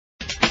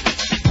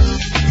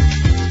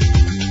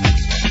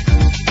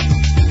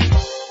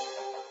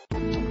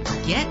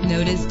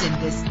missed in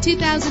this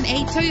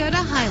 2008 Toyota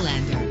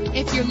Highlander.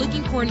 If you're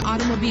looking for an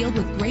automobile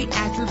with great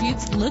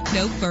attributes, look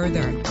no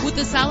further. With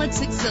a solid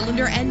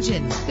 6-cylinder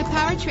engine, the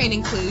powertrain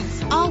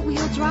includes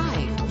all-wheel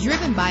drive,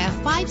 driven by a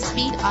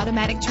 5-speed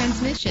automatic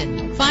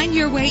transmission. Find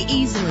your way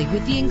easily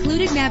with the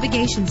included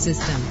navigation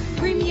system.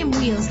 Premium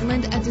wheels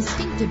lend a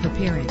distinctive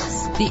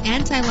appearance. The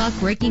anti-lock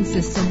braking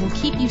system will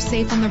keep you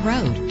safe on the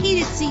road.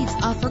 Heated seats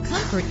offer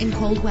comfort in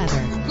cold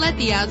weather. Let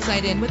the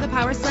outside in with a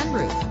power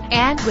sunroof.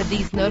 And with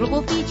these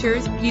notable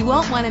features, you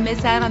won't want to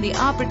miss out on the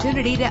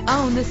opportunity to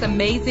own this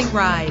amazing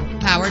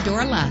ride. Power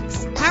door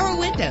locks, power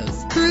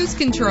windows, cruise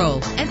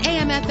control, an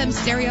AM/FM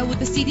stereo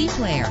with a CD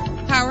player,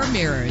 power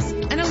mirrors,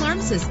 an alarm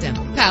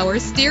system, power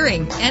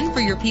steering. And for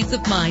your peace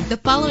of mind, the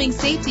following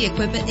safety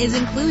equipment is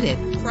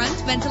included: front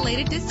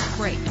ventilated disc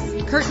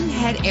brakes, curtain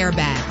head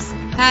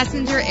airbags,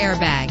 passenger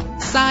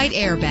airbag, side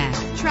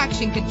airbag,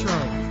 traction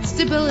control,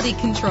 stability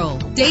control,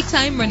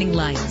 daytime running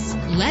lights.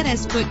 Let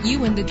us put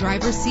you in the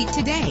driver's seat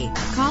today.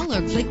 Call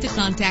or click to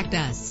contact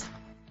us.